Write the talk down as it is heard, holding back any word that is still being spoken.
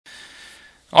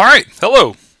All right,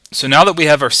 hello. So now that we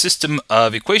have our system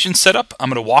of equations set up, I'm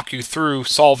going to walk you through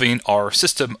solving our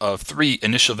system of 3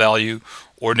 initial value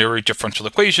ordinary differential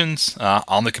equations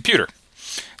on the computer.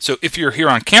 So if you're here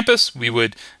on campus, we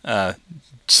would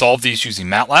solve these using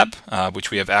MATLAB,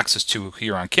 which we have access to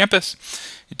here on campus.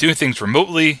 Doing things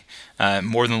remotely,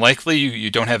 more than likely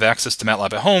you don't have access to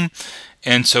MATLAB at home,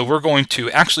 and so we're going to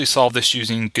actually solve this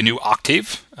using GNU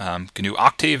Octave. GNU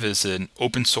Octave is an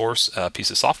open source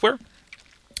piece of software.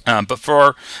 But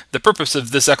for the purpose of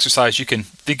this exercise, you can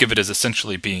think of it as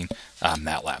essentially being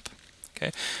MATLAB.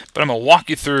 Okay, but I'm going to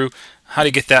walk you through how to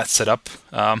get that set up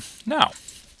now.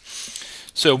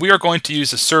 So we are going to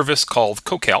use a service called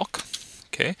CoCalc.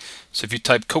 Okay, so if you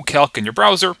type CoCalc in your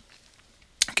browser,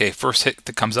 okay, first hit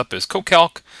that comes up is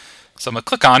CoCalc. So I'm going to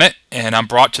click on it, and I'm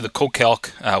brought to the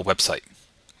CoCalc website.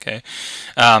 Okay,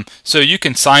 so you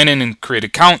can sign in and create an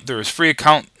account. There's free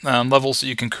account levels that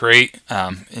you can create,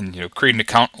 and create an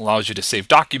account allows you to save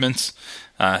documents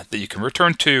that you can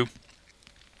return to.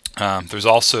 There's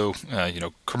also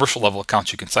commercial level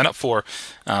accounts you can sign up for,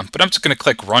 but I'm just going to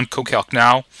click Run CoCalc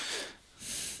now,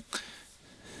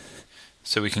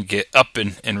 so we can get up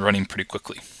and running pretty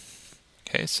quickly.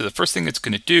 Okay, so the first thing it's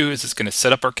going to do is it's going to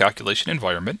set up our calculation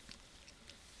environment.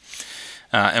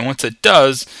 And once it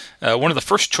does, one of the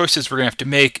first choices we're going to have to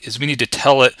make is we need to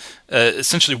tell it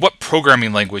essentially what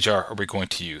programming language are we going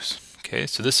to use. Okay,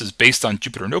 so this is based on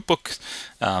Jupyter Notebook,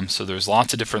 so there's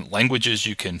lots of different languages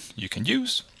you can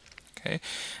use. Okay,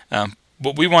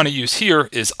 what we want to use here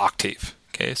is Octave.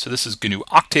 Okay, so this is GNU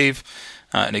Octave,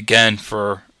 and again,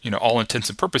 for all intents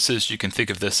and purposes, you can think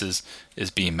of this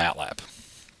as being MATLAB.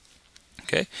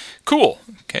 Okay, cool.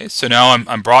 Okay, so now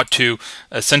I'm brought to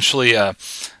essentially a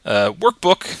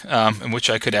workbook in which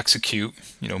I could execute,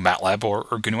 MATLAB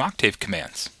or GNU Octave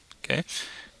commands. Okay,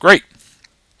 great.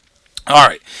 All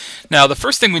right. Now the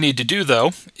first thing we need to do,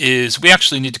 though, is we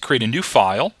actually need to create a new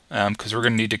file because we're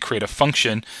going to need to create a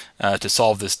function to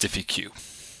solve this diffie-q.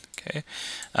 Okay,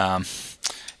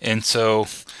 and so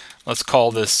let's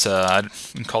call this. We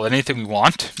can call it anything we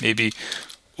want. Maybe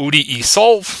ODE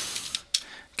solve.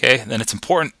 Okay, then it's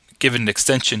important give it an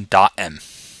extension .m.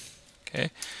 Okay,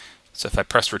 so if I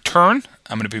press return,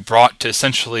 I'm going to be brought to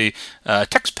essentially a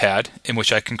text pad in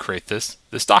which I can create this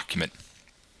document.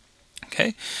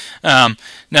 Okay, now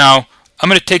I'm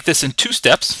going to take this in 2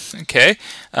 steps. Okay,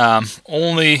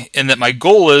 only in that my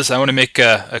goal is I want to make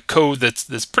a code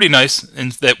that's pretty nice,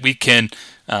 and that we can,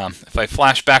 if I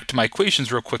flash back to my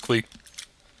equations real quickly,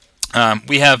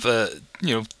 we have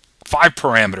 5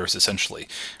 parameters essentially,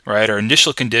 right? Our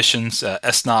initial conditions,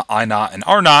 S naught, I naught, and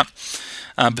R naught.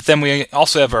 But then we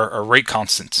also have our rate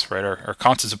constants, right? Our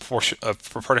constants of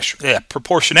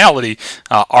proportionality,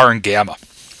 R and gamma.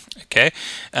 Okay,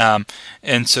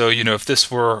 and so if this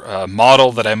were a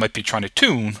model that I might be trying to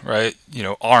tune, right?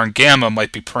 R and gamma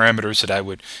might be parameters that I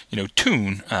would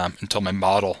tune until my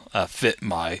model fit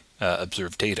my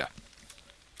observed data.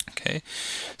 Okay,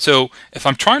 so if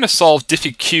I'm trying to solve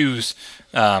diffie-q's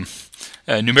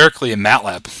numerically in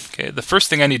MATLAB, okay, the first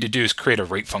thing I need to do is create a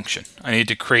rate function. I need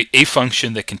to create a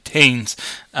function that contains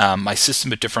my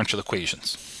system of differential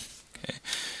equations. Okay,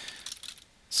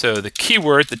 so the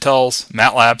keyword that tells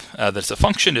MATLAB that it's a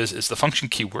function is the function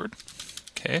keyword.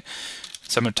 Okay,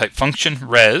 so I'm going to type function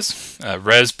res,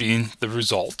 res being the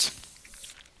result,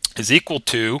 is equal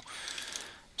to,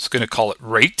 I'm just going to call it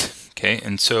rate. Okay,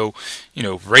 and so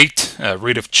rate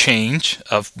of change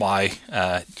of my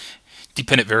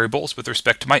dependent variables with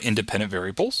respect to my independent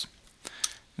variables.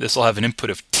 This will have an input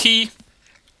of t.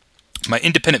 My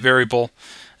independent variable,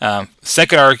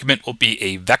 second argument will be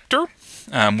a vector,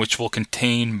 which will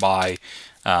contain my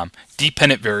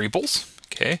dependent variables.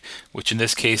 Okay, which in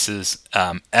this case is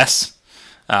s,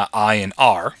 I, and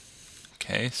r.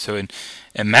 Okay, so in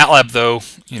MATLAB, though,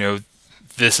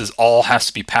 this all has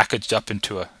to be packaged up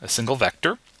into a single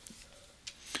vector.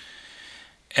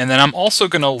 And then I'm also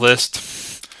going to list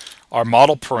our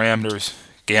model parameters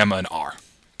gamma and r.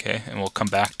 Okay, and we'll come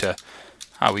back to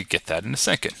how we get that in a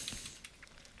second.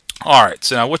 All right,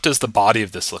 so now what does the body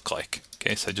of this look like?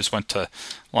 Okay, so I just went to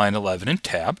line 11 and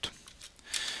tabbed.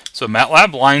 So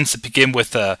MATLAB lines that begin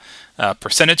with a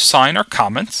percentage sign are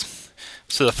comments.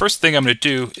 So the first thing I'm going to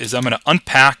do is I'm going to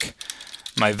unpack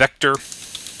my vector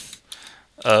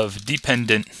of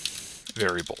dependent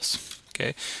variables.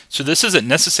 Okay, so this isn't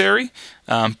necessary,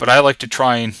 but I like to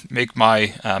try and make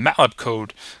my MATLAB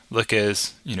code look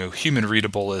as human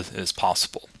readable as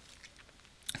possible.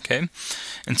 Okay,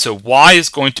 and so y is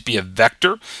going to be a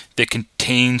vector that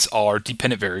contains our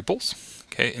dependent variables.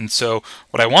 Okay, and so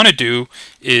what I want to do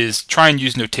is try and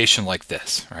use notation like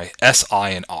this, right? S,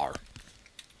 I, and R.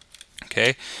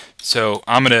 Okay, so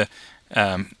I'm going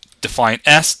to define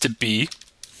S to be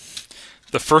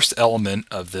the first element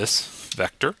of this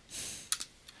vector.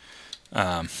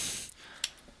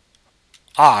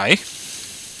 I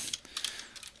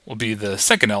will be the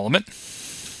second element.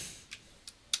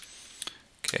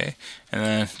 Okay, and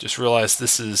then just realize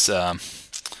this is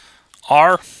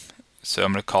R, so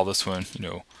I'm going to call this one,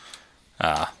 we'll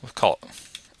call it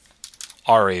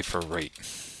RA for rate.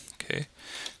 Okay,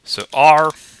 so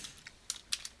R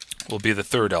will be the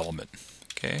third element.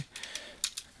 Okay,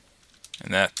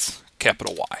 and that's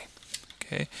capital Y.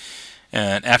 Okay,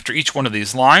 and after each one of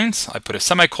these lines, I put a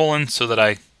semicolon so that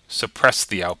I suppress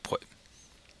the output.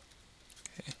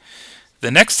 Okay.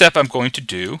 The next step I'm going to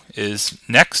do is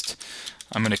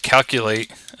I'm going to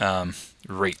calculate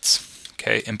rates.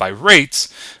 Okay, and by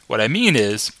rates, what I mean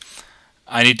is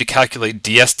I need to calculate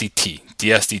dsdt.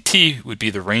 dsdt would be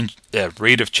the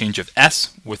rate of change of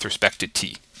S with respect to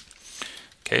t.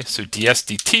 Okay, so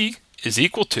dsdt is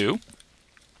equal to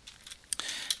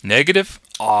negative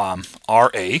RA,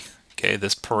 okay,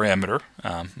 this parameter,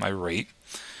 my rate,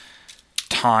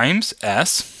 times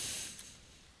S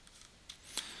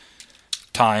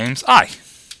times I.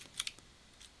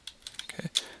 Okay.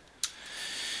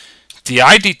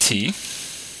 di dt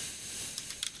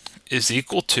is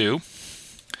equal to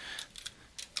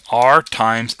R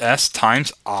times S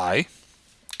times I,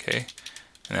 okay,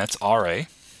 and that's RA,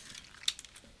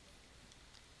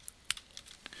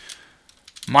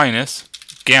 minus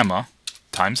gamma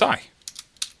times I.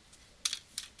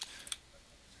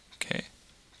 Okay,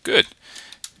 good.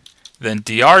 Then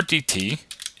dr dt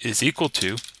is equal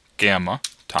to gamma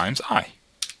times I.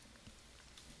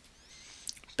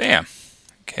 Bam.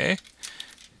 Okay. And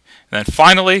then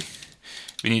finally,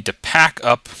 we need to pack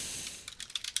up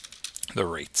the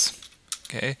rates.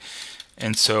 Okay.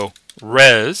 And so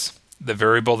res, the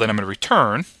variable that I'm going to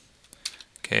return,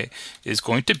 okay, is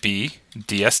going to be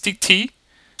ds dt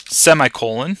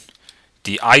semicolon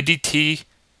di dt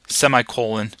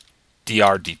semicolon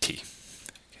dr dt.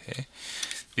 Okay.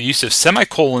 The use of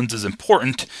semicolons is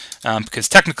important because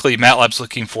technically MATLAB's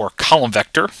looking for a column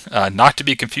vector, not to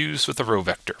be confused with a row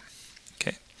vector.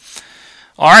 Okay.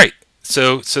 All right.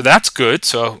 So that's good.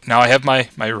 So now I have my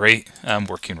rate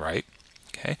working right.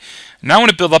 Okay. Now I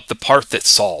want to build up the part that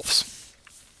solves.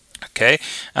 Okay.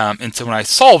 And so when I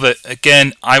solve it,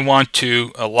 again, I want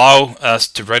to allow us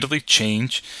to readily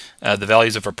change the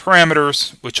values of our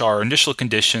parameters, which are initial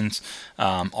conditions,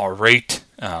 our rate,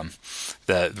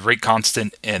 the rate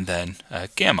constant, and then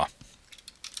gamma.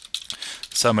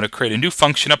 So I'm going to create a new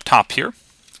function up top here.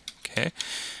 Okay.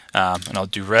 And I'll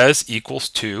do res equals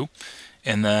 2.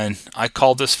 And then I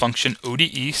call this function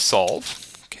ODE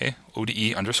solve. Okay.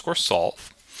 ODE underscore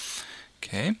solve.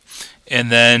 Okay.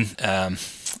 And then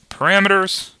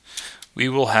parameters, we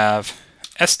will have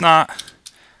S naught,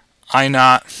 I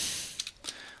naught,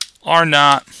 R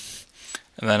naught,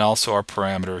 and then also our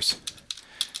parameters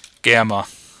gamma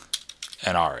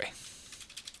and RA.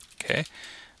 Okay,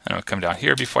 and I'll come down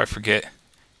here before I forget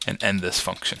and end this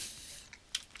function.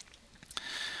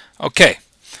 Okay,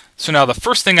 so now the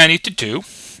first thing I need to do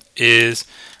is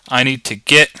I need to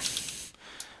get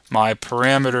my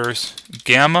parameters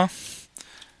gamma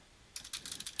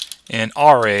and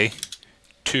RA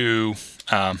to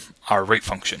our rate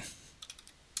function.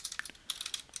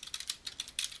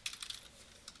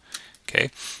 Okay,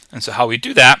 and so how we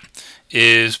do that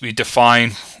is we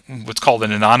define what's called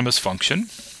an anonymous function.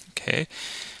 Okay,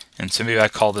 and so maybe I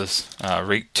call this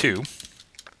rate 2.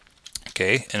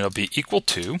 Okay, and it'll be equal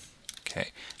to,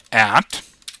 okay, at.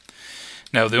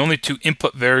 Now the only two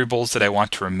input variables that I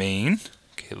want to remain,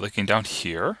 okay, looking down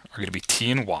here, are going to be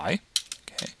t and y.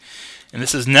 Okay, and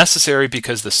this is necessary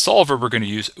because the solver we're going to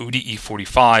use, ODE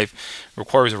 45,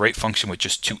 requires a rate function with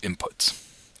just 2 inputs.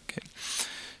 Okay,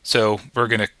 so we're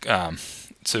going to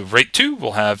so rate 2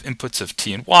 will have inputs of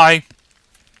t and y.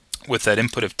 With that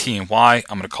input of t and y,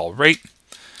 I'm going to call rate.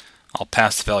 I'll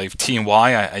pass the value of t and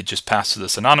y I just passed to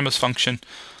this anonymous function,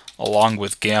 along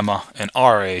with gamma and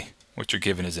RA, which are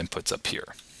given as inputs up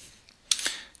here.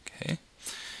 Okay.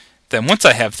 Then once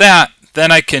I have that,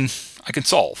 then I can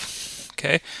solve.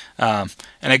 Okay. And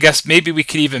I guess maybe we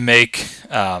could even make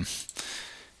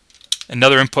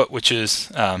another input, which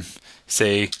is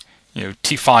say,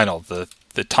 t final, the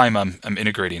time I'm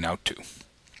integrating out to.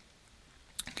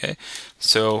 Okay.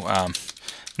 So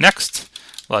next,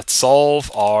 let's solve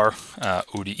our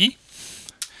ODE.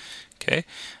 Okay.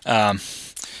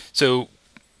 So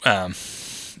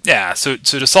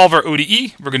to solve our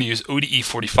ODE, we're going to use ODE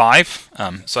 45.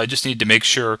 So I just need to make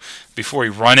sure before we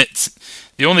run it,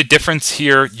 the only difference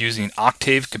here using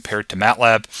Octave compared to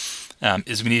MATLAB,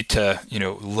 is we need to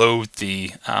load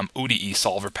the ODE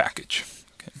solver package.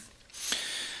 Okay.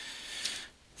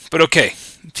 But okay,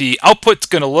 the output's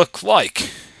going to look like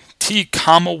t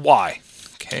comma y.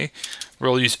 Okay,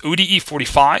 we'll use ODE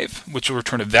 45, which will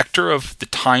return a vector of the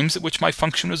times at which my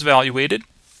function was evaluated.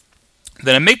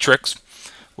 Then a matrix,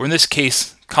 where in this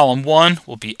case column 1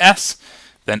 will be s,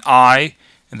 then I,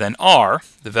 and then r,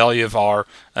 the value of our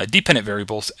dependent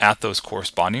variables at those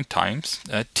corresponding times,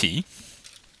 t.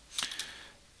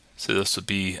 So this would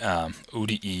be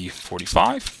ODE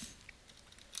 45.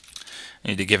 I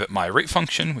need to give it my rate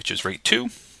function, which is rate 2.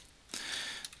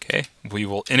 Okay, we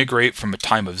will integrate from a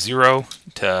time of 0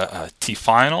 to t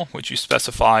final, which you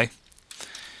specify.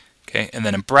 Okay, and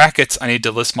then in brackets, I need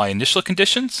to list my initial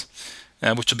conditions,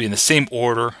 which will be in the same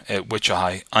order at which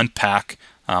I unpack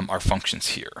our functions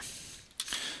here.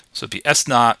 So it'd be S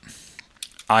naught,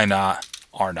 I naught,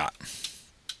 R naught.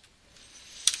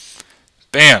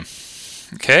 Bam.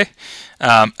 Okay.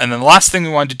 And then the last thing we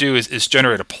want to do is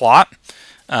generate a plot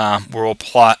where we'll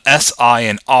plot S, I,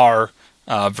 and R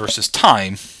versus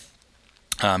time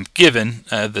given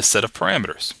this set of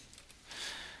parameters.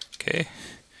 Okay.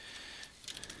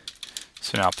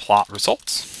 So now plot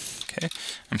results. Okay.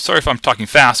 I'm sorry if I'm talking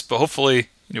fast, but hopefully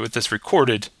with this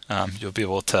recorded, you'll be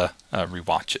able to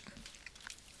rewatch it.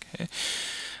 Okay.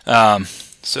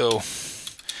 So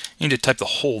you need to type the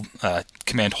whole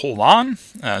command hold on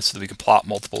so that we can plot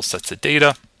multiple sets of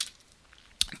data.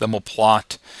 Then we'll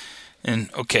plot.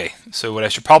 And okay, so what I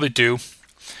should probably do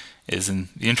is, in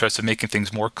the interest of making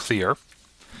things more clear,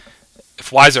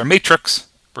 if y is our matrix,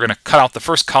 we're going to cut out the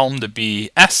first column to be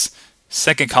S,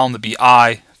 second column to be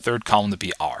I, third column to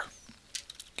be R.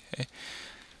 Okay.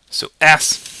 So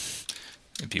S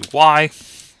would be Y,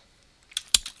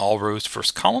 all rows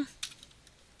first column.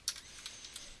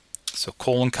 So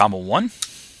colon comma 1.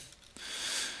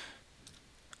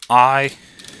 I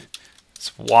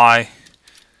is Y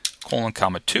colon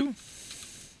comma 2.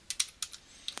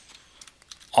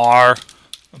 R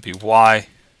will be Y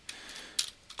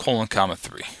colon comma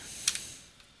 3.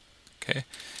 Okay.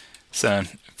 So then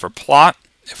for plot,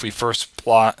 if we first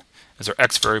plot as our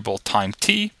x variable time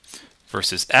t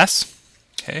versus s,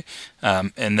 okay,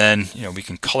 and then we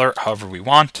can color it however we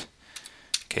want.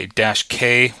 Okay, dash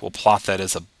k, we'll plot that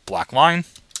as a black line.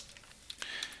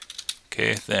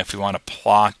 Okay, then if we want to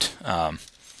plot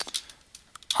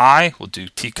I, we'll do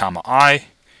t comma I.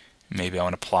 Maybe I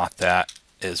want to plot that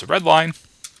as a red line.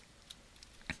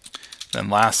 Then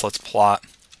last, let's plot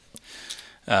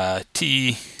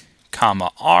t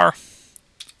comma r.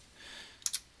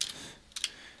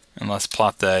 And let's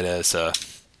plot that as a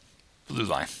blue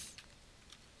line.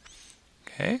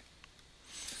 Okay.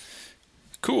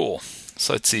 Cool.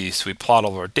 So let's see. So we plot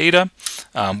all of our data.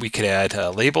 We could add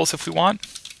labels if we want.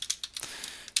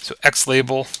 So x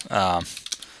label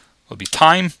will be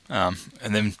time, and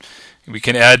then we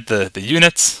can add the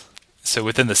units. So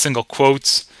within the single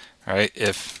quotes, all right,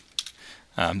 if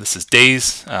this is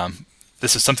days,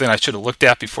 this is something I should have looked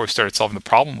at before we started solving the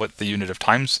problem, what the unit of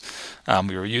times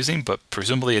we were using, but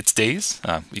presumably it's days.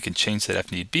 We can change that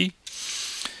if need be.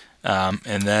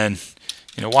 And then,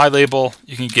 y label,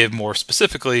 you can give more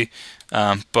specifically,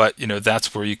 but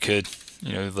that's where you could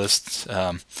list.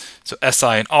 So SI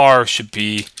and R should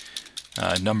be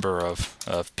number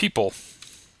of people.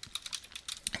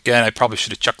 Again, I probably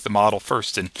should have checked the model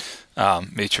first and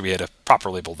made sure we had a proper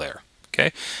label there.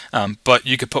 Okay, but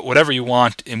you could put whatever you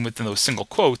want in within those single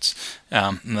quotes,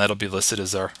 and that'll be listed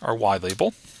as our Y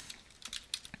label.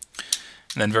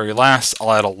 And then very last,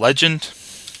 I'll add a legend.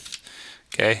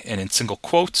 Okay, and in single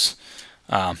quotes,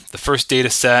 the first data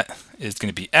set is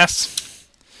going to be S,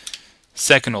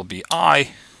 second will be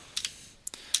I,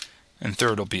 and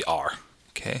third will be R.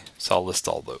 Okay, so I'll list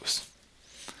all those.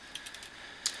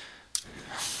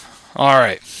 All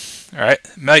right,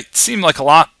 it might seem like a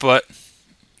lot, but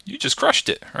you just crushed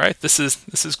it, right? This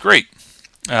is great.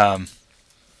 And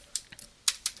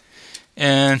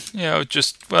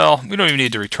well, we don't even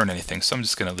need to return anything, so I'm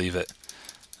just going to leave it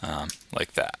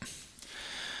like that.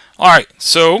 All right,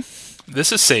 so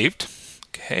this is saved.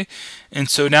 Okay, and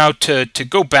so now to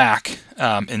go back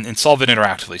and solve it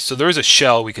interactively. So there is a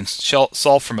shell. We can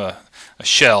solve from a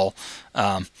shell,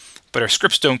 but our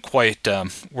scripts don't quite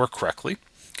work correctly.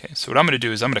 Okay, so what I'm going to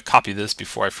do is I'm going to copy this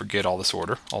before I forget all this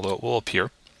order, although it will appear.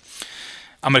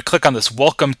 I'm going to click on this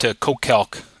welcome to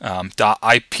CoCalc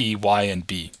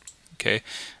 .ipynb. Okay,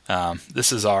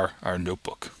 this is our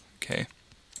notebook. Okay,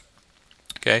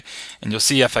 and you'll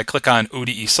see if I click on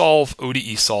ODE solve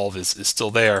is still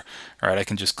there. All right, I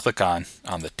can just click on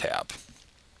the tab.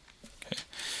 Okay,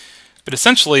 but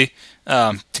essentially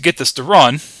to get this to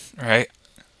run, all right,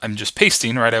 I'm just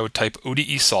pasting, right? I would type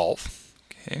ODE solve.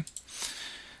 Okay.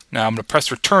 Now I'm going to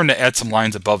press return to add some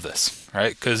lines above this,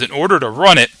 right? Because in order to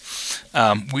run it,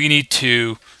 we need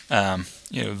to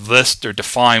list or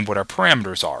define what our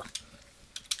parameters are.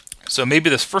 So maybe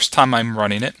this first time I'm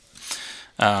running it,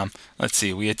 let's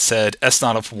see, we had said S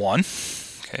naught of 1.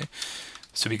 Okay,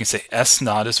 so we can say S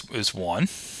naught is 1.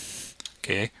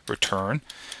 Okay, return.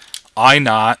 I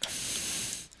naught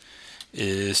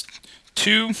is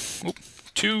 2e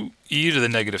to the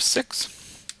negative 6.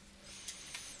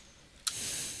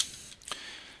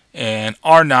 And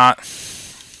R naught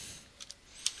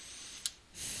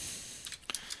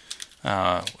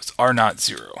was R naught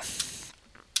 0.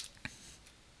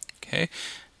 Okay,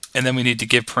 and then we need to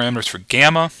give parameters for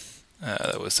gamma.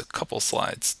 That was a couple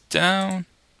slides down.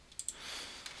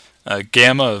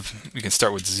 Gamma of, we can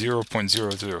start with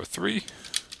 0.003,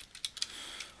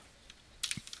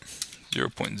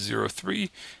 0.03,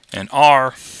 and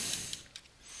R,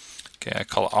 okay, I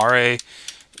call it RA,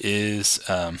 is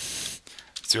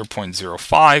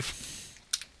 0.05.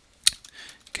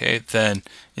 Okay, then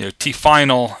T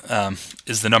final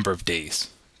is the number of days.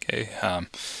 Okay,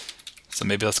 so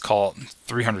maybe let's call it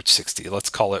 360. Let's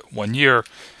call it 1 year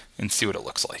and see what it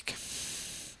looks like.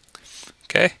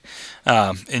 Okay,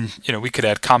 and we could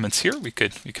add comments here. We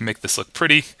can make this look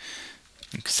pretty.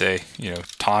 You could say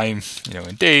time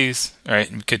in days. All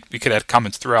right, and we could add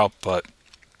comments throughout, but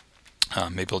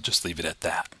maybe we'll just leave it at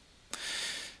that.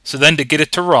 So then to get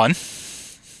it to run,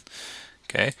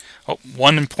 okay. Oh,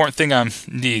 one important thing I'm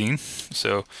needing.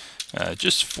 So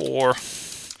just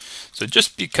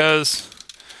because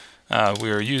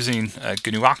we are using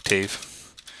GNU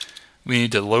Octave, we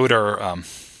need to load our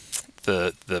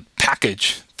the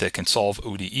package that can solve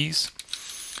ODEs.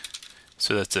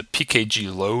 So that's a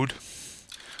pkg load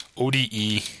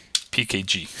ODE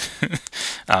pkg.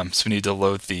 So we need to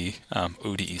load the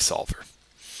ODE solver.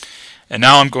 And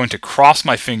now I'm going to cross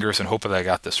my fingers and hope that I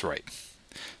got this right.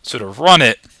 So to run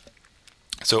it,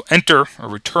 so enter or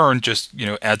return just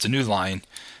adds a new line.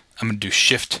 I'm going to do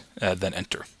shift then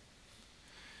enter.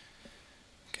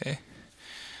 Okay.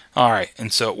 All right,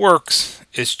 and so it works.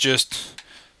 It's just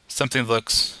something that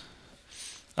looks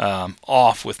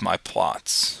off with my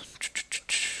plots.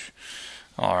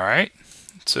 All right.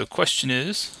 So question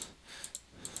is,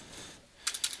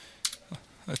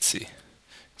 let's see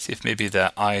if maybe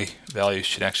that I value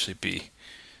should actually be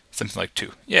something like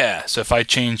 2. Yeah, so if I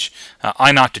change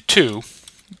I naught to 2,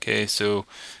 okay, so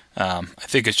I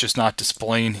think it's just not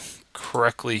displaying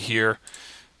correctly here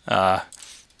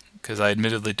because I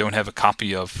admittedly don't have a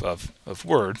copy of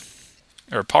Word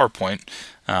or PowerPoint,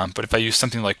 but if I use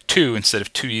something like 2 instead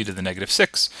of 2e to the negative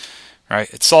 6,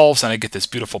 right, it solves and I get this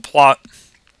beautiful plot.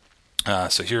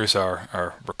 So here's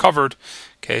our recovered.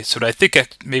 Okay, so I think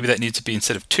maybe that needs to be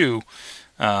instead of 2,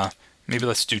 maybe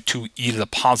let's do 2e to the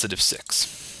positive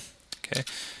 6. Okay,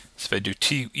 so if I do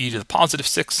e to the positive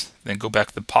 6, then go back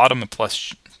to the bottom and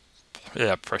press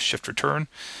shift return.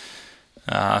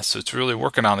 So it's really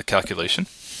working on the calculation.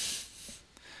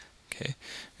 Okay,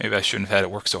 maybe I shouldn't have had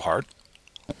it work so hard.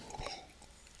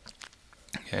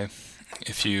 Okay,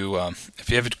 if you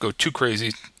have to go too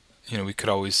crazy, we could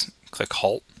always click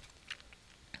halt.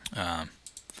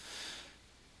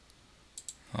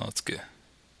 Well, let's get.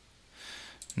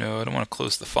 No, I don't want to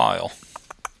close the file.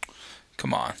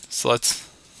 Come on. So let's.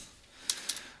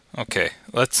 Okay,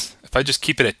 if I just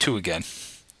keep it at 2 again.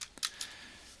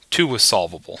 2 was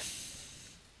solvable.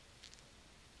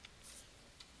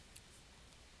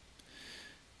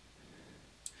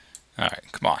 All right,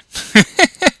 come on.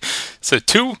 So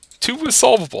 2 was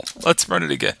solvable. Let's run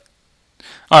it again.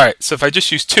 All right, so if I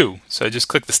just use 2, so I just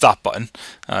click the stop button,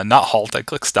 not halt, I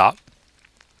click stop.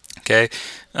 Okay,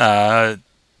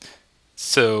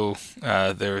 so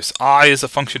there's I as a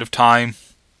function of time.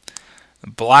 The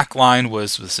black line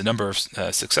was the number of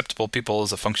susceptible people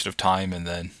as a function of time, and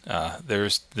then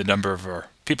there's the number of our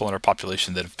people in our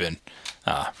population that have been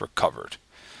recovered.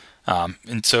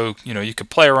 And so you could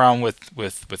play around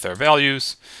with our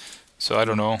values. So I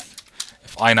don't know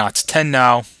if I naught's 10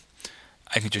 now.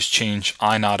 I can just change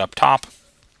I naught up top,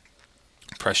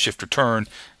 press shift return,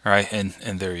 right,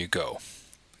 and there you go.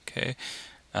 Okay,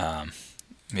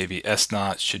 maybe S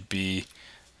naught should be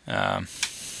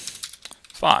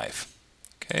 5.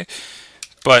 Okay,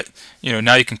 but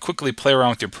now you can quickly play around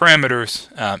with your parameters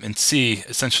and see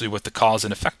essentially what the cause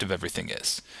and effect of everything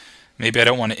is. Maybe I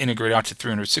don't want to integrate out to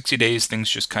 360 days. Things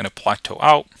just kind of plateau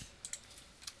out.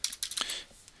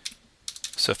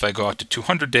 So if I go out to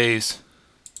 200 days.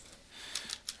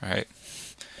 All right,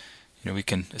 we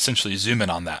can essentially zoom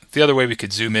in on that. The other way we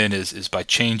could zoom in is by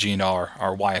changing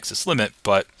our y-axis limit,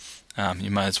 but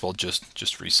you might as well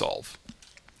just resolve.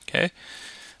 Okay.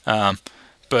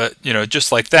 But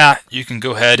just like that, you can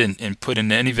go ahead and put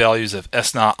in any values of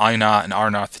S naught, I naught, and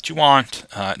R naught that you want,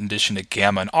 in addition to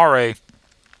gamma and RA.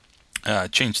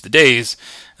 Change the days,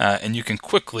 and you can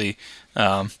quickly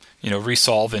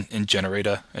resolve and generate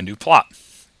a new plot.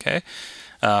 Okay.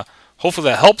 Hopefully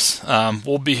that helps.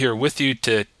 We'll be here with you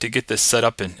to get this set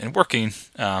up and working,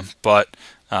 but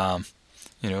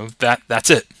that's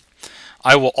it.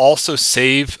 I will also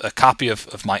save a copy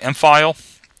of my M file,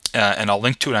 and I'll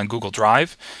link to it on Google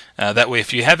Drive. That way,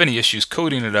 if you have any issues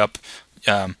coding it up,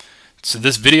 so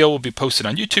this video will be posted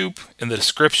on YouTube. In the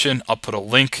description, I'll put a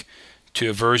link to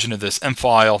a version of this M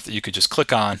file that you could just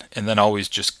click on and then always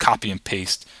just copy and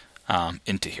paste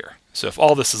into here. So if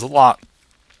all this is a lot,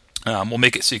 we'll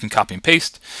make it so you can copy and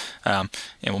paste, and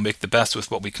we'll make the best with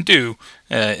what we can do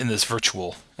in this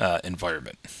virtual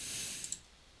environment.